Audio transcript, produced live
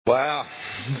Wow.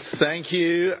 Thank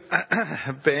you,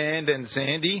 band and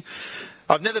Sandy.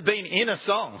 I've never been in a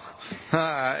song,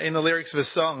 in the lyrics of a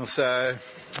song, so,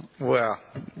 wow,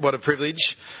 what a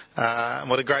privilege.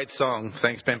 What a great song.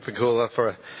 Thanks, Ben Pakula,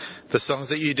 for the songs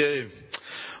that you do.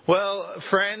 Well,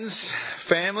 friends,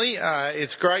 family,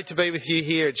 it's great to be with you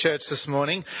here at church this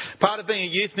morning. Part of being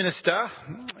a youth minister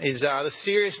is the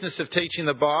seriousness of teaching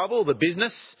the Bible, the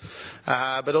business,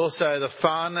 but also the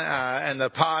fun and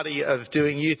the party of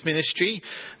doing youth ministry.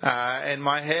 And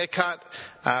my haircut,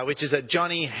 which is a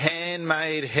Johnny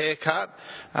handmade haircut,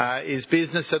 is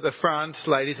business at the front,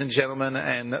 ladies and gentlemen,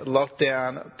 and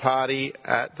lockdown party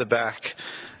at the back.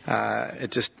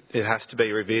 It has to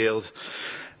be revealed.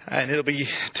 And it'll be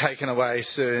taken away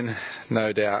soon,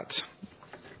 no doubt.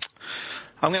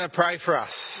 I'm going to pray for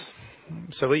us.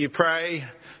 So will you pray,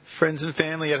 friends and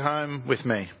family at home, with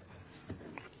me?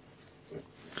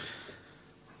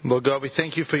 Lord God, we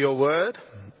thank you for your word.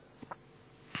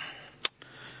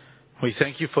 We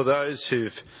thank you for those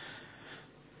you've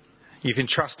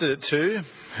entrusted it to,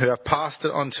 who have passed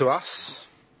it on to us.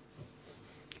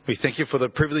 We thank you for the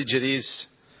privilege it is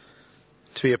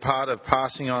to be a part of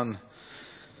passing on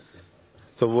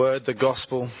the word, the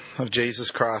gospel of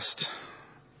Jesus Christ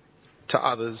to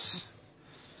others,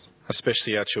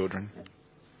 especially our children.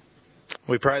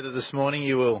 We pray that this morning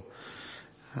you will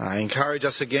encourage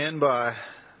us again by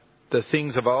the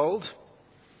things of old.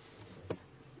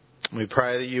 We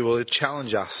pray that you will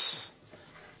challenge us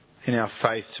in our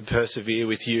faith to persevere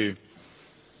with you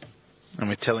and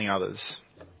with telling others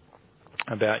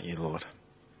about you, Lord.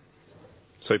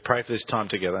 So we pray for this time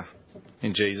together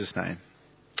in Jesus' name.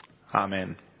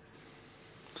 Amen.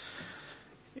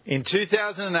 In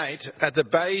 2008, at the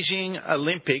Beijing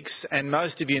Olympics, and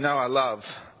most of you know I love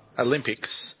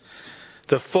Olympics,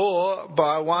 the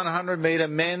 4x100 metre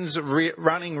men's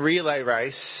running relay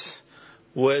race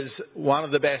was one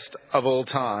of the best of all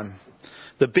time.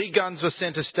 The big guns were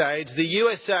centre stage. The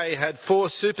USA had 4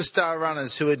 superstar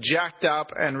runners who were jacked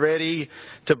up and ready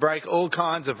to break all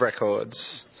kinds of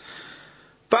records.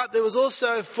 But there was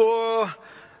also 4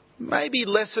 maybe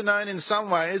lesser known in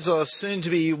some ways, or soon to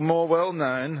be more well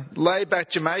known, laid-back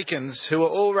Jamaicans who were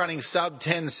all running sub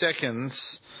 10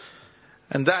 seconds,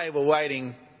 and they were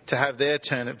waiting to have their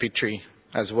turn at victory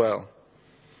as well.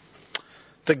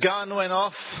 The gun went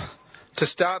off to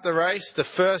start the race. The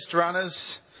first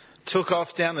runners took off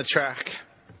down the track,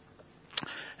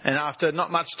 and after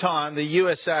not much time, the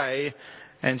USA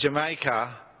and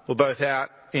Jamaica were both out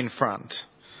in front.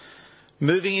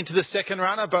 Moving into the second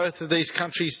runner, both of these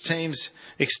countries' teams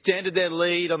extended their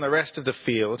lead on the rest of the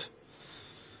field,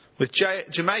 with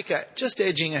Jamaica just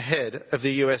edging ahead of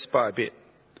the US by a bit.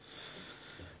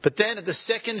 But then at the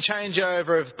second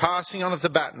changeover of passing on of the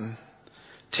baton,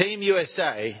 Team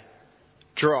USA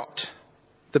dropped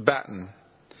the baton.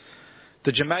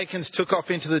 The Jamaicans took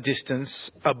off into the distance,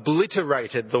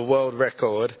 obliterated the world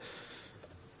record,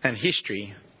 and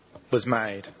history was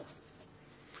made.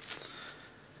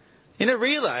 In a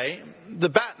relay, the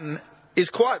baton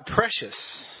is quite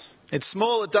precious. It's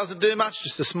small, it doesn't do much,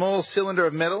 just a small cylinder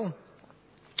of metal.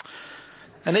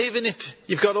 And even if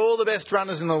you've got all the best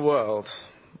runners in the world,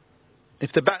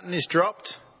 if the baton is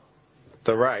dropped,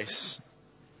 the race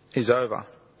is over.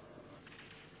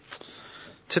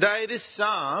 Today, this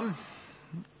psalm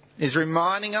is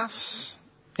reminding us,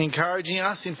 encouraging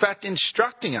us, in fact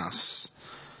instructing us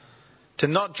to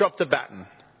not drop the baton,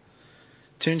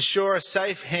 to ensure a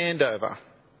safe handover,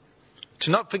 to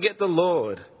not forget the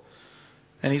Lord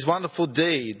and his wonderful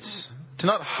deeds, to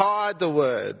not hide the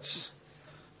words,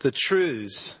 the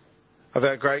truths of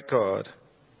our great God,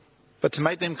 but to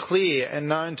make them clear and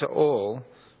known to all,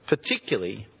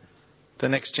 particularly the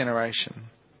next generation.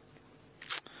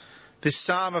 This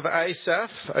psalm of Asaph,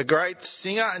 a great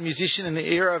singer and musician in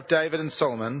the era of David and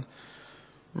Solomon,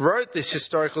 wrote this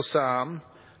historical psalm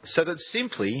so that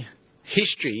simply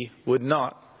history would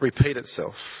not repeat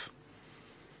itself.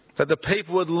 That the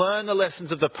people would learn the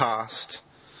lessons of the past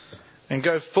and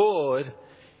go forward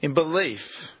in belief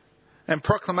and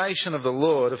proclamation of the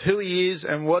Lord, of who he is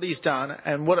and what he's done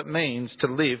and what it means to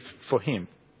live for him.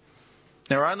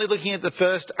 Now, we're only looking at the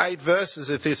first 8 verses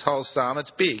of this whole psalm.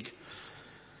 It's big.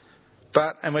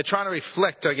 And we're trying to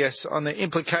reflect, I guess, on the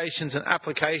implications and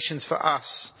applications for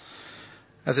us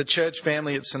as a church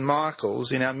family at St.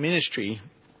 Michael's in our ministry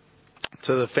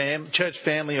to the church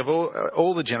family of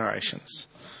all the generations.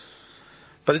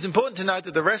 But it's important to note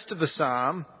that the rest of the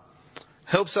psalm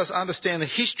helps us understand the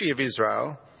history of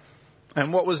Israel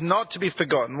and what was not to be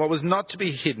forgotten, what was not to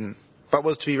be hidden, but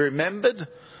was to be remembered,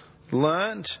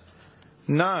 learned,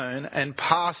 known and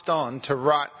passed on to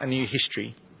write a new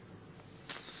history.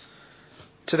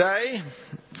 Today,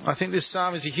 I think this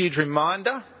psalm is a huge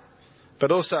reminder,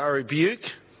 but also a rebuke.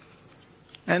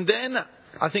 And then,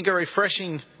 I think a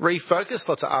refreshing refocus,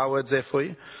 lots of R words there for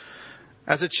you,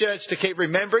 as a church to keep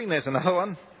remembering, there's another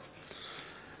one,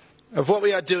 of what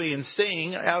we are doing and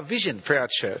seeing our vision for our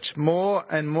church. More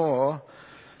and more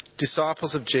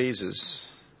disciples of Jesus.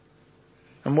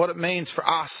 And what it means for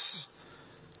us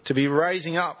to be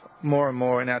raising up more and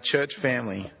more in our church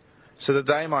family so that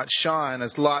they might shine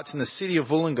as lights in the city of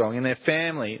Wollongong, in their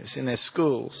families, in their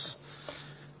schools,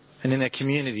 and in their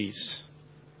communities,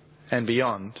 and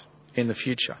beyond in the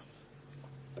future.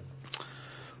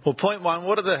 Well, point one,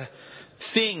 what are the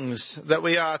things that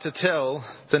we are to tell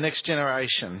the next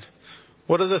generation?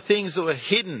 What are the things that were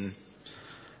hidden,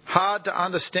 hard to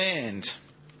understand?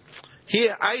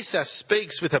 Here, Asaph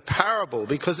speaks with a parable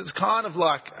because it's kind of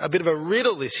like a bit of a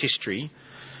riddle, this history,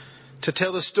 to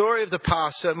tell the story of the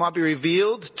past so it might be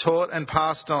revealed, taught and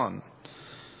passed on.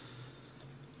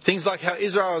 Things like how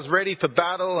Israel was ready for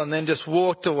battle and then just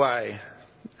walked away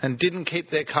and didn't keep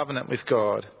their covenant with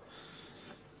God,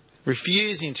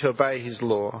 refusing to obey his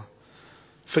law,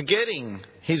 forgetting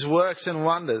his works and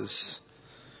wonders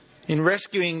in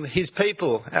rescuing his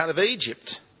people out of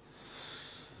Egypt.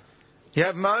 You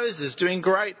have Moses doing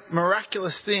great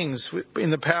miraculous things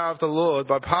in the power of the Lord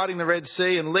by parting the Red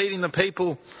Sea and leading the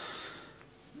people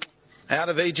out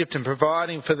of Egypt and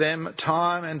providing for them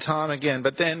time and time again.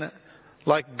 But then,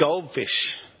 like goldfish,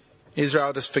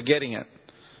 Israel just forgetting it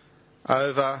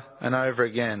over and over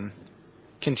again,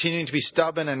 continuing to be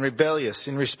stubborn and rebellious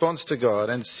in response to God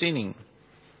and sinning.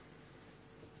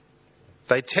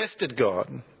 They tested God.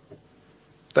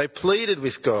 They pleaded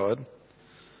with God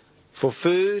for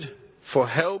food, for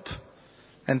help,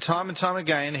 and time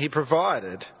again he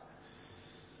provided.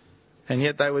 And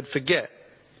yet they would forget,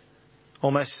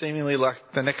 almost seemingly like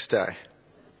the next day.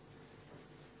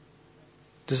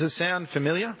 Does it sound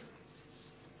familiar?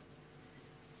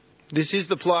 This is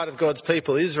the plight of God's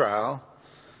people, Israel.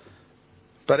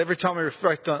 But every time we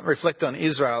reflect on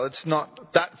Israel, it's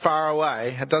not that far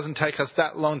away. It doesn't take us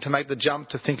that long to make the jump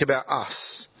to think about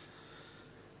us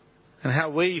and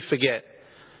how we forget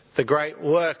the great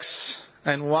works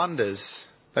and wonders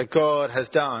that God has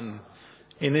done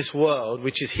in this world,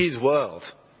 which is his world,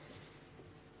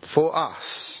 for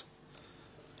us,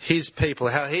 his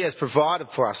people, how he has provided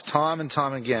for us time and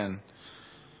time again.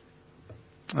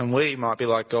 And we might be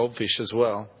like goldfish as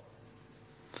well.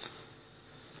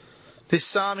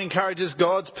 This psalm encourages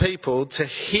God's people to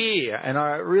hear, and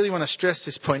I really want to stress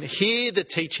this point, hear the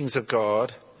teachings of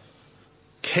God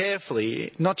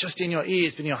carefully, not just in your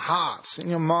ears, but in your hearts, in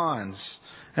your minds,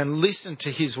 and listen to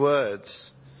his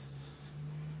words.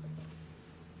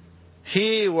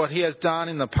 Hear what he has done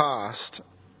in the past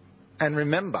and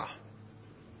remember.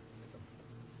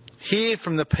 Hear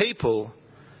from the people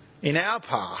in our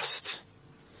past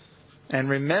and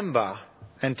remember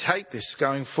and take this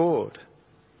going forward.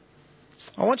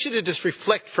 I want you to just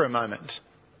reflect for a moment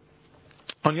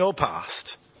on your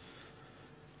past,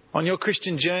 on your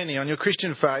Christian journey, on your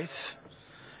Christian faith,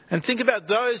 and think about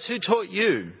those who taught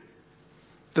you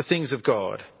the things of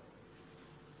God,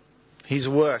 his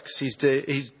works,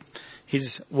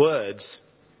 his words,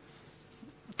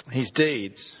 his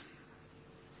deeds.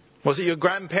 Was it your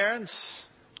grandparents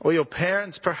or your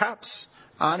parents perhaps,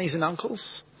 aunties and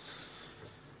uncles?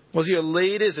 Was it your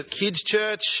leaders at kids'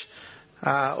 church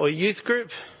or youth group?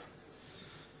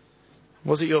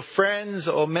 Was it your friends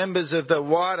or members of the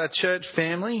wider church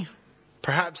family?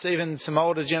 Perhaps even some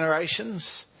older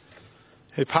generations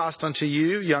who passed on to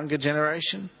you, younger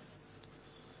generation?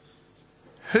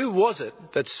 Who was it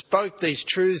that spoke these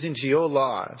truths into your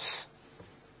lives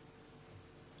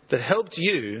that helped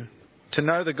you to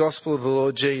know the gospel of the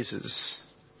Lord Jesus?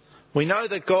 We know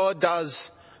that God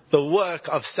does the work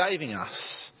of saving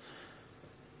us,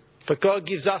 but God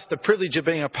gives us the privilege of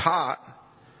being a part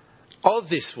of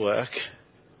this work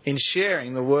in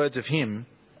sharing the words of him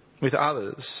with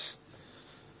others.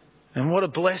 And what a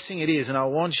blessing it is, and I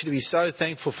want you to be so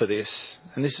thankful for this.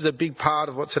 And this is a big part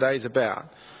of what today is about.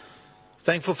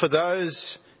 Thankful for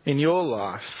those in your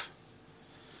life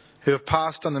who have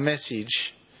passed on the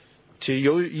message to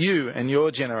you and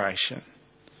your generation,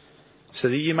 so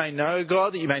that you may know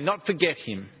God, that you may not forget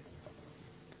him,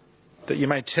 that you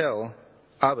may tell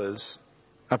others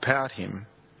about him.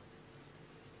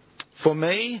 For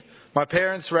me, my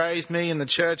parents raised me in the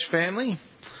church family,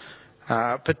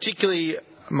 particularly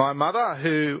my mother,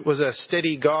 who was a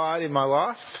steady guide in my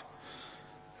life,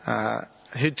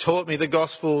 who taught me the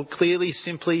gospel clearly,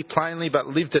 simply, plainly, but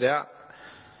lived it out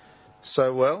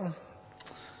so well.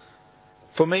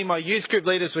 For me, my youth group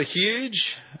leaders were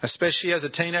huge, especially as a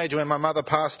teenager when my mother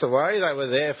passed away. They were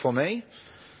there for me.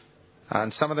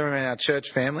 And some of them are in our church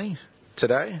family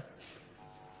today.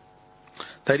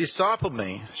 They discipled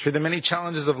me through the many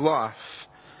challenges of life.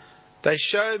 They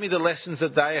showed me the lessons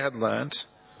that they had learnt.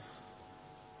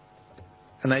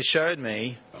 And they showed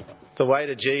me the way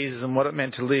to Jesus and what it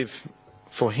meant to live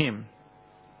for Him.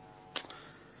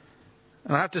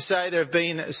 And I have to say there have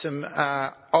been some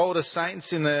older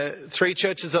saints in the 3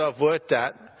 churches that I've worked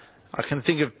at. I can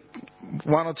think of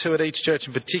 1 or 2 at each church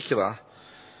in particular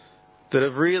that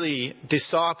have really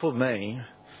discipled me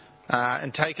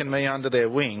and taken me under their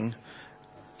wing,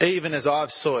 even as I've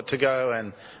sought to go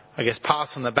and, I guess,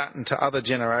 pass on the baton to other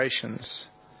generations.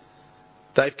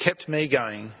 They've kept me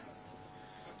going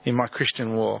in my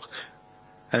Christian walk.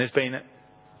 And there's been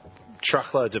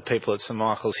truckloads of people at St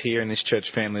Michael's here in this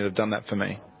church family that have done that for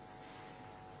me.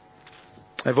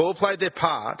 They've all played their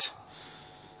part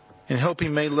in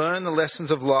helping me learn the lessons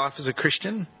of life as a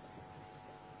Christian,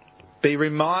 be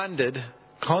reminded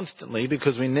constantly,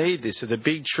 because we need this, of the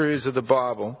big truths of the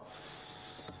Bible,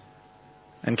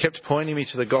 and kept pointing me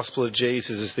to the gospel of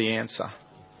Jesus as the answer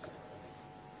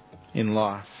in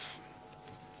life.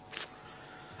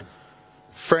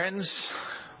 Friends,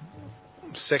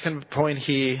 second point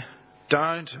here,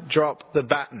 don't drop the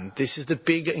baton. This is the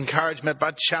big encouragement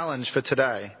but challenge for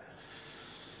today.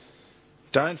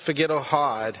 Don't forget or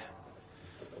hide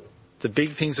the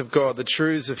big things of God, the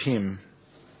truths of Him.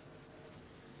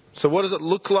 So what does it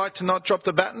look like to not drop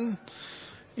the baton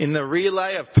in the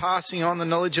relay of passing on the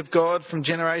knowledge of God from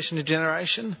generation to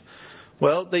generation?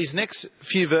 Well, these next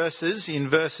few verses, in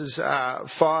verses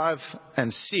 5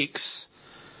 and 6,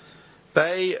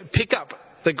 they pick up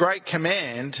the great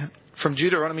command from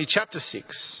Deuteronomy chapter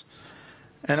 6.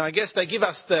 And I guess they give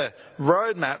us the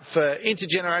roadmap for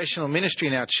intergenerational ministry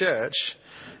in our church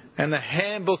and the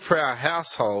handbook for our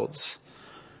households,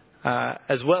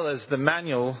 as well as the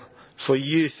manual for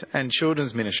youth and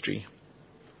children's ministry.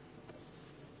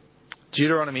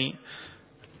 Deuteronomy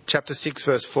chapter 6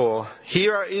 verse 4.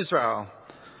 Hear, O Israel,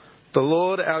 the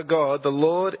Lord our God, the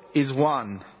Lord is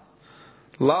one.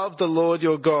 Love the Lord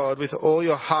your God with all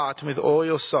your heart and with all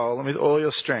your soul and with all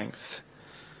your strength.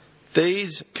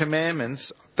 These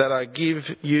commandments that I give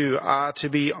you are to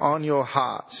be on your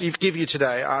hearts. Give you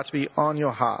today are to be on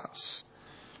your hearts.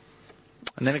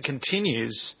 And then it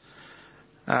continues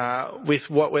with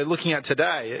what we're looking at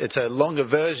today. It's a longer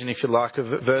version, if you like,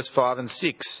 of verse 5 and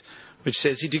 6. Which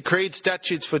says, He decreed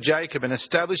statutes for Jacob and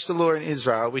established the law in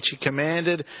Israel, which He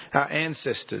commanded our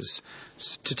ancestors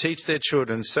to teach their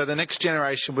children, so the next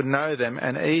generation would know them,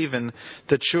 and even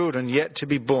the children yet to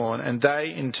be born, and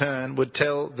they in turn would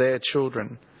tell their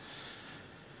children.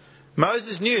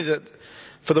 Moses knew that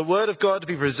for the word of God to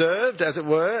be preserved, as it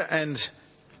were, and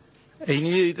he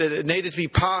knew that it needed to be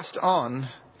passed on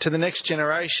to the next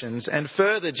generations and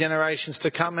further generations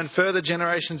to come and further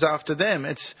generations after them.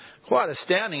 It's quite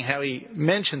astounding how he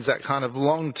mentions that kind of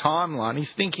long timeline.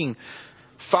 He's thinking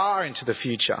far into the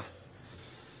future.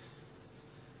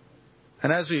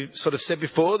 And as we sort of said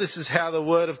before, this is how the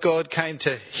word of God came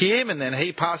to him, and then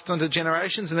he passed on to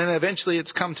generations, and then eventually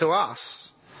it's come to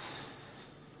us.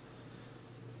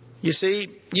 You see,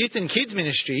 youth and kids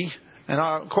ministry, and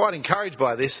I'm quite encouraged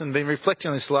by this and been reflecting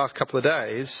on this the last couple of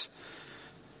days.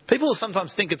 People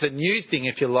sometimes think it's a new thing,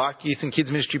 if you like, youth and kids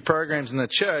ministry programs in the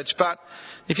church. But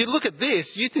if you look at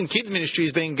this, youth and kids ministry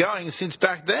has been going since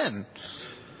back then.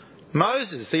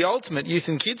 Moses, the ultimate youth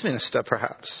and kids minister,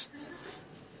 perhaps.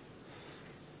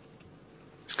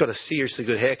 He's got a seriously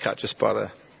good haircut, just by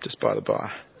the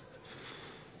by.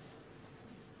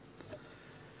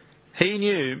 He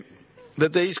knew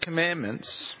that these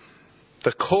commandments,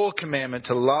 the core commandment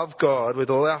to love God with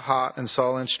all our heart and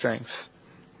soul and strength,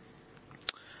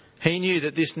 he knew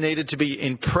that this needed to be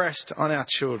impressed on our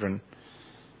children.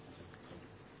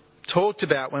 Talked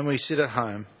about when we sit at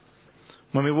home,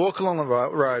 when we walk along the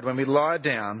road, when we lie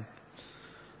down,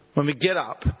 when we get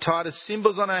up, tied as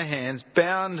symbols on our hands,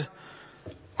 bound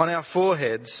on our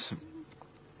foreheads,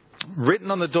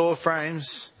 written on the door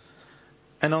frames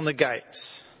and on the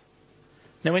gates.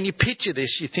 Now when you picture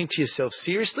this, you think to yourself,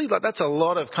 seriously? Like, that's a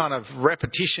lot of kind of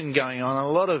repetition going on, a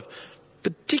lot of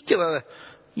particular,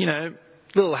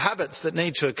 little habits that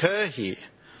need to occur here.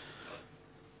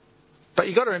 But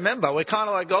you've got to remember, we're kind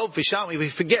of like goldfish, aren't we?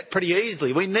 We forget pretty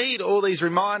easily. We need all these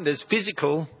reminders,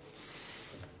 physical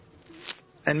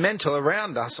and mental,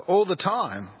 around us all the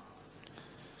time.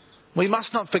 We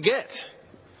must not forget.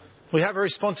 We have a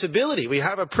responsibility. We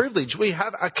have a privilege. We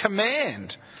have a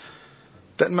command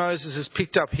that Moses has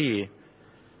picked up here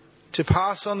to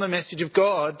pass on the message of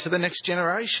God to the next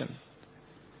generation.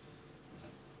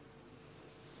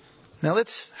 Now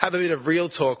let's have a bit of real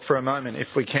talk for a moment, if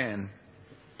we can.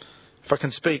 If I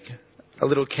can speak a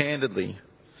little candidly.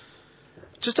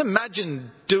 Just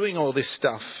imagine doing all this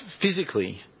stuff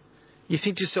physically. You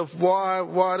think to yourself,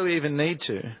 why do we even need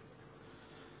to?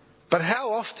 But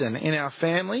how often in our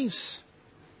families,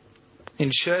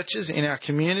 in churches, in our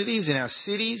communities, in our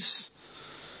cities,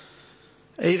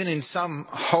 even in some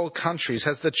whole countries,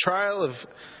 has the trail of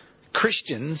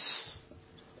Christians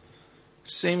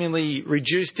seemingly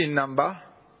reduced in number,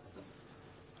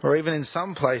 or even in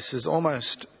some places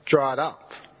almost dried up?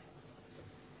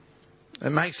 It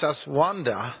makes us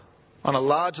wonder on a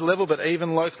large level, but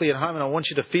even locally at home, and I want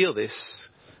you to feel this,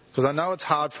 because I know it's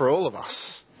hard for all of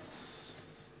us,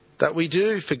 that we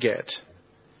do forget,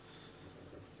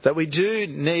 that we do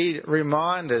need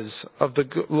reminders of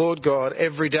the Lord God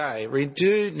every day. We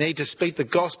do need to speak the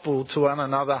gospel to one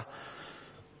another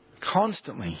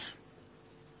constantly.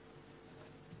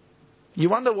 You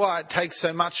wonder why it takes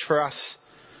so much for us.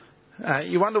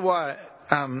 You wonder why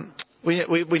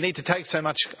we need to take so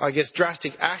much,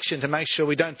 drastic action to make sure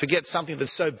we don't forget something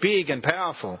that's so big and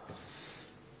powerful,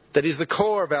 that is the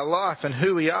core of our life and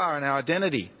who we are and our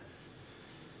identity.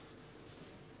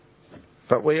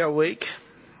 But we are weak,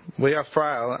 we are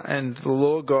frail, and the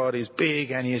Lord God is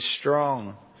big and He is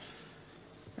strong.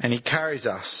 And He carries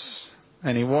us,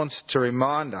 and He wants to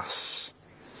remind us.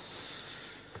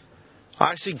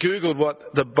 I actually Googled what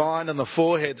the bind on the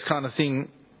foreheads kind of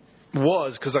thing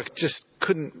was, because I just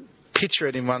couldn't picture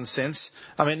it in one sense.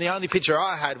 I mean, the only picture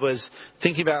I had was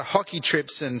thinking about hockey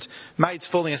trips and mates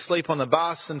falling asleep on the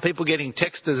bus and people getting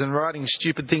texters and writing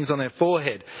stupid things on their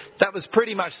forehead. That was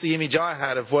pretty much the image I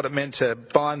had of what it meant to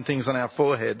bind things on our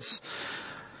foreheads.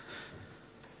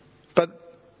 But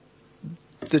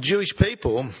the Jewish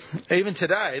people, even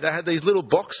today, they had these little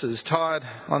boxes tied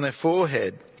on their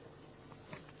forehead,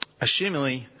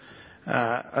 assumingly,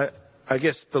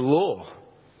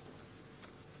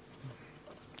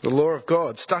 the law of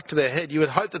God stuck to their head. You would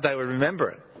hope that they would remember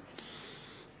it.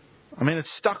 I mean,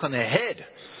 it's stuck on their head.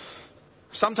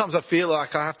 Sometimes I feel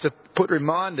like I have to put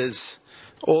reminders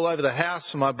all over the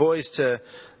house for my boys to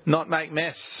not make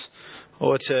mess,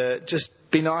 or to just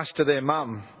be nice to their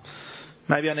mum.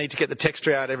 Maybe I need to get the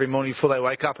texter out every morning before they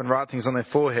wake up and write things on their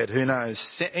forehead. Who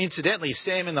knows? Incidentally,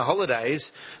 Sam in the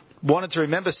holidays wanted to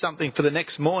remember something for the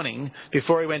next morning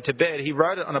before he went to bed. He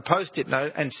wrote it on a post-it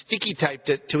note and sticky taped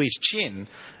it to his chin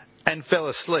and fell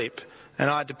asleep. And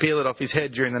I had to peel it off his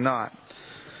head during the night.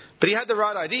 But he had the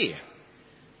right idea.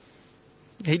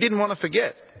 He didn't want to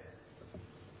forget.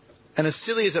 And as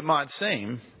silly as it might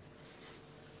seem,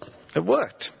 it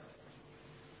worked.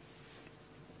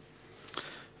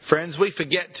 Friends, we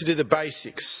forget to do the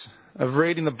basics of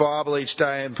reading the Bible each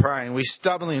day and praying. We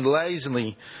stubbornly,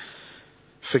 lazily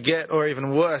forget, or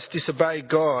even worse, disobey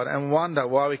God and wonder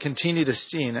why we continue to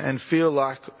sin and feel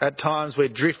like at times we're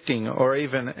drifting, or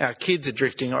even our kids are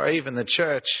drifting, or even the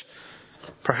church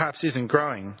perhaps isn't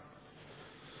growing.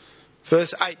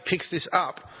 Verse 8 picks this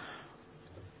up.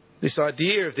 This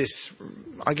idea of this,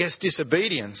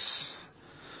 disobedience.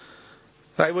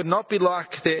 They would not be like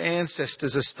their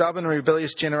ancestors, a stubborn,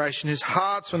 rebellious generation whose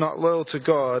hearts were not loyal to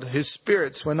God, whose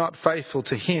spirits were not faithful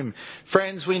to Him.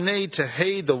 Friends, we need to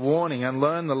heed the warning and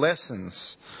learn the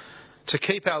lessons, to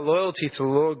keep our loyalty to the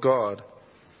Lord God,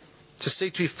 to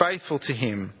seek to be faithful to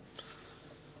Him,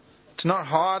 to not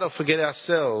hide or forget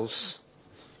ourselves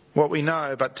what we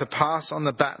know, but to pass on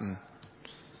the baton.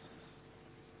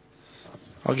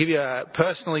 I'll give you a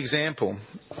personal example.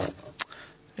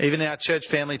 Even our church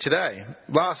family today.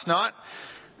 Last night,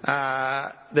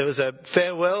 there was a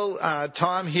farewell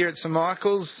time here at St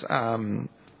Michael's,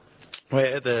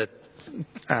 where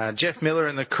Jeff Miller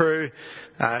and the crew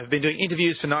have been doing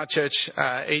interviews for Night Church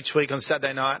each week on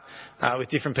Saturday night with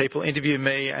different people. Interviewed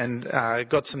me and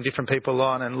got some different people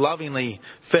on and lovingly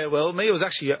farewelled me. It was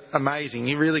actually amazing.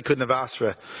 You really couldn't have asked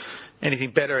for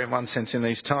anything better in one sense in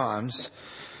these times.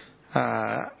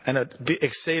 And it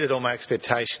exceeded all my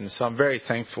expectations, so I'm very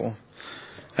thankful.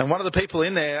 And one of the people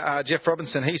in there, Jeff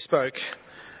Robinson, he spoke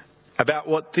about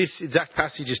what this exact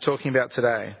passage is talking about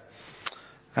today.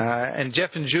 And Jeff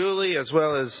and Julie, as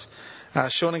well as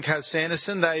Sean and Kaz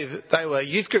Sanderson, they were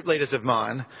youth group leaders of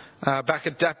mine back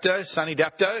at Dapto, sunny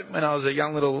Dapto, when I was a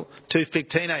young little toothpick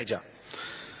teenager.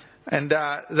 And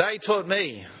they taught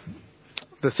me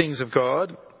the things of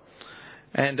God.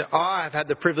 And I have had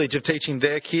the privilege of teaching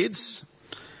their kids.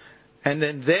 And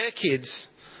then their kids,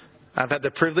 I've had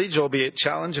the privilege, albeit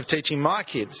challenge, of teaching my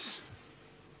kids.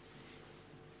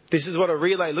 This is what a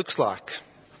relay looks like.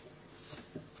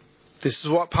 This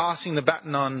is what passing the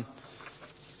baton on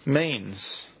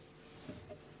means.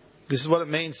 This is what it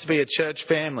means to be a church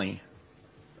family.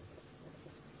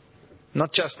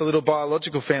 Not just the little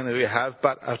biological family we have,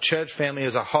 but our church family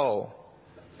as a whole,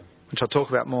 which I'll talk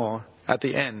about more at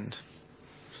the end.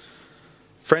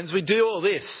 Friends, we do all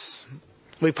this.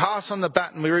 We pass on the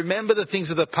baton. We remember the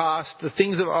things of the past, the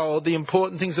things of old, the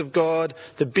important things of God,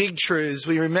 the big truths.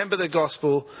 We remember the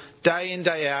gospel day in,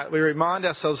 day out. We remind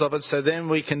ourselves of it so then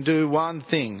we can do one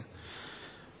thing.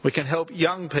 We can help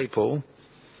young people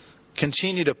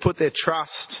continue to put their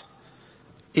trust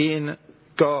in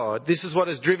God. This is what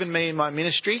has driven me in my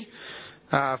ministry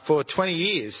for 20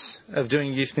 years of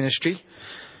doing youth ministry.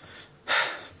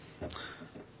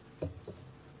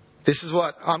 This is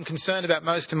what I'm concerned about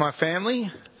most in my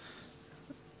family.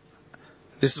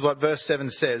 This is what verse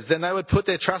 7 says. Then they would put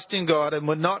their trust in God and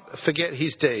would not forget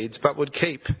his deeds, but would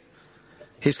keep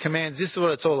his commands. This is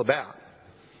what it's all about.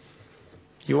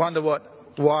 You wonder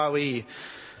why we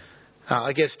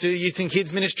do youth and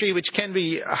kids ministry, which can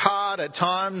be hard at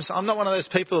times. I'm not one of those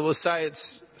people that will say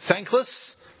it's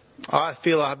thankless. I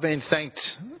feel I've been thanked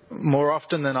more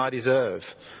often than I deserve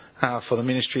for the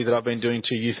ministry that I've been doing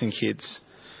to youth and kids.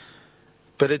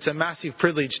 But it's a massive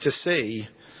privilege to see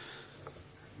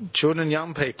children and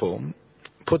young people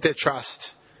put their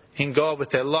trust in God with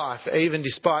their life, even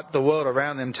despite the world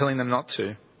around them telling them not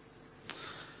to.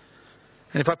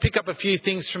 And if I pick up a few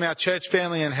things from our church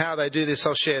family and how they do this,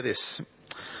 I'll share this.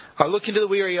 I look into the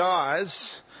weary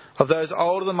eyes of those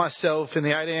older than myself in the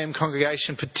 8am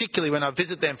congregation, particularly when I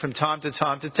visit them from time to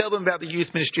time, to tell them about the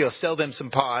youth ministry or sell them some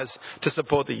pies to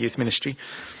support the youth ministry.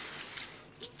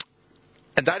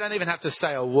 And they don't even have to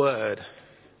say a word.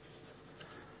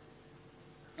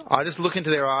 I just look into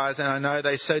their eyes and I know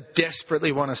they so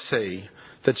desperately want to see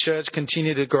the church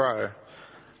continue to grow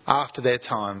after their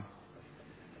time.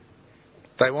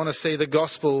 They want to see the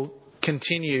gospel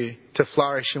continue to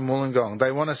flourish in Wollongong.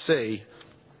 They want to see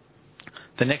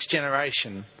the next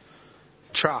generation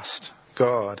trust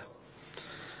God.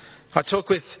 I talk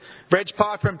with Reg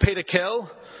Piper and Peter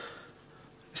Kell.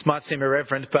 This might seem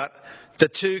irreverent, but the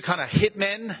two kind of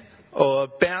hitmen or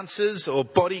bouncers or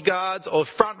bodyguards or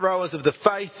front rowers of the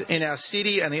faith in our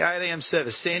city and the 8am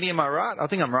service. Sandy, am I right? I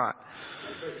think I'm right.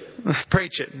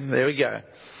 Preach it. There we go.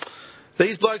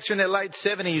 These blokes are in their late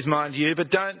 70s, mind you, but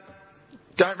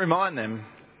don't remind them.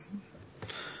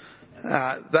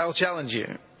 They'll challenge you.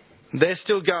 They're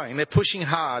still going. They're pushing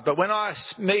hard. But when I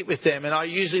meet with them, and I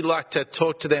usually like to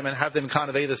talk to them and have them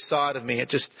kind of either side of me, it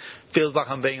just feels like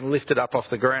I'm being lifted up off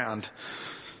the ground.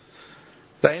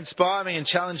 They inspire me and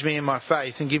challenge me in my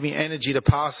faith and give me energy to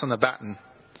pass on the baton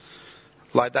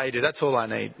like they do. That's all I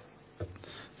need.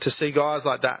 To see guys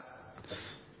like that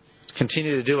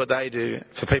continue to do what they do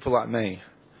for people like me,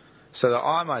 so that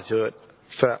I might do it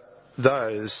for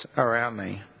those around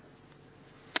me.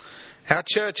 Our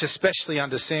church, especially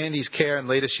under Sandy's care and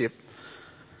leadership,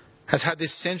 has had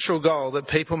this central goal that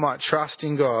people might trust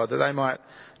in God, that they might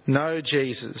know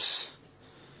Jesus,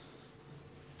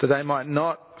 that they might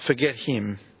not forget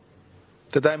him,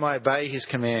 that they might obey his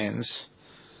commands.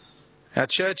 Our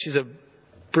church is a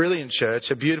brilliant church,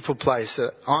 a beautiful place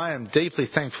that I am deeply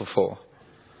thankful for.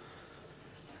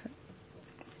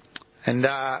 And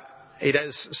it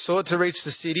has sought to reach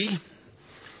the city,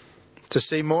 to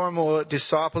see more and more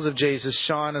disciples of Jesus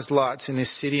shine as lights in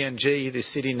this city, and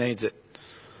this city needs it.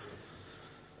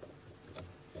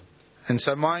 And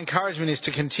so my encouragement is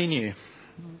to continue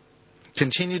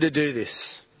to do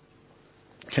this.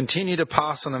 Continue to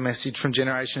pass on the message from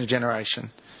generation to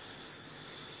generation.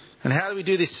 And how do we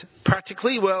do this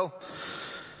practically? Well,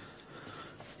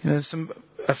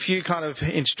 a few kind of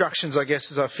instructions, I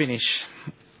guess, as I finish.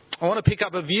 I want to pick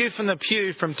up a view from the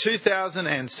pew from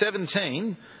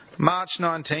 2017, March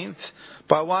 19th,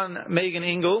 by one Megan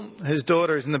Ingle, whose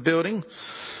daughter is in the building,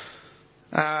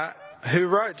 who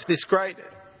wrote this great,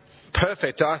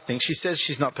 perfect, I think. She says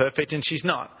she's not perfect, and she's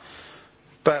not.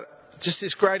 But just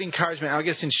this great encouragement, I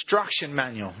guess, instruction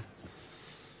manual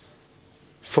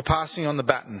for passing on the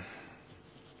baton.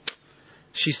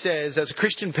 She says, as a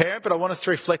Christian parent, but I want us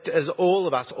to reflect as all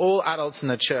of us, all adults in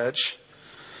the church,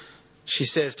 she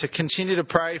says to continue to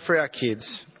pray for our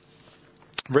kids,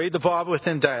 read the Bible with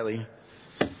them daily,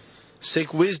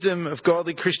 seek wisdom of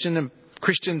godly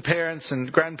Christian parents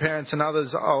and grandparents and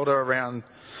others older around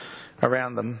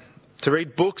them, to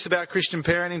read books about Christian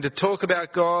parenting, to talk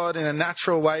about God in a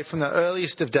natural way from the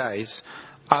earliest of days,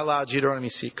 a la Deuteronomy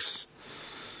 6.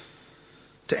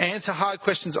 To answer hard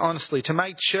questions honestly, to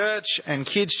make church and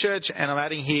kids' church, and I'm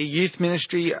adding here youth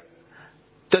ministry,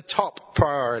 the top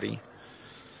priority.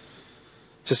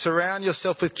 To surround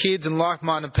yourself with kids and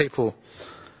like-minded people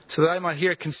so that they might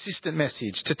hear a consistent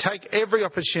message. To take every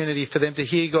opportunity for them to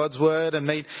hear God's word and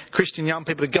meet Christian young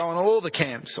people, to go on all the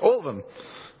camps, all of them,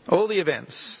 all the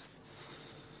events.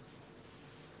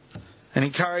 and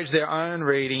encourage their own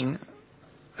reading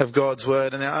of God's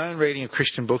Word and their own reading of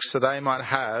Christian books so they might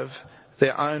have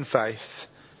their own faith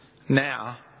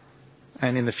now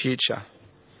and in the future.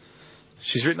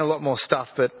 She's written a lot more stuff,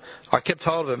 but I kept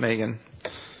hold of it, Megan.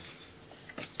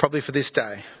 Probably for this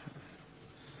day.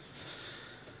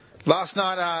 Last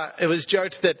night it was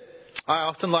joked that I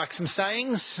often like some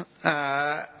sayings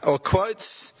or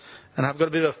quotes, and I've got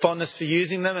a bit of a fondness for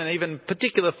using them, and even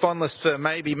particular fondness for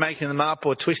maybe making them up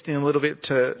or twisting them a little bit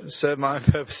to serve my own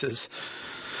purposes.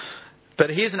 But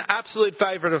here's an absolute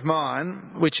favourite of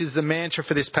mine, which is the mantra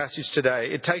for this passage today.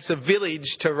 It takes a village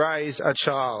to raise a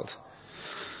child.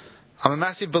 I'm a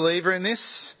massive believer in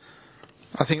this.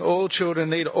 I think all children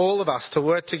need all of us to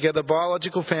work together,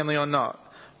 biological family or not.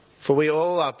 For we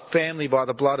all are family by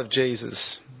the blood of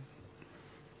Jesus.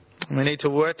 We need to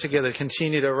work together,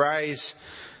 continue to raise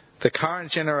the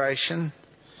current generation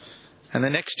and the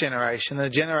next generation, the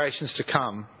generations to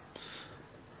come,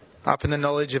 up in the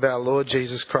knowledge of our Lord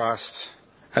Jesus Christ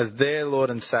as their Lord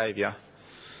and Saviour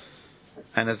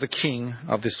and as the King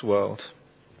of this world.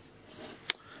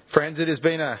 Friends, it has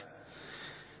been a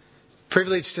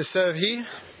privilege to serve here.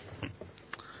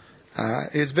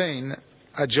 It's been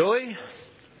a joy.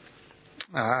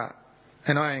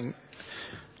 And I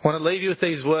want to leave you with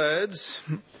these words.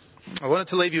 I wanted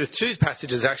to leave you with two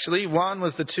passages, actually. One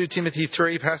was the 2 Timothy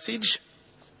 3 passage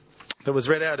that was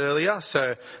read out earlier.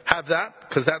 So have that,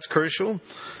 because that's crucial.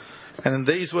 And then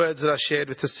these words that I shared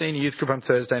with the senior youth group on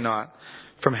Thursday night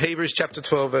from Hebrews chapter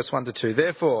 12, verse 1 to 2.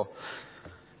 Therefore,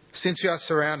 since we are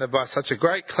surrounded by such a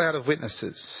great cloud of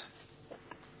witnesses,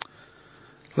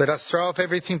 let us throw off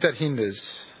everything that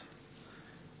hinders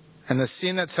and the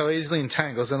sin that so easily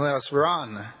entangles, and let us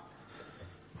run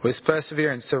with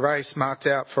perseverance the race marked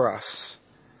out for us,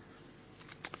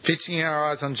 fixing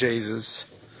our eyes on Jesus,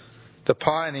 the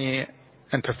pioneer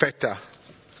and perfecter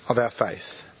of our faith.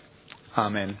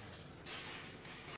 Amen.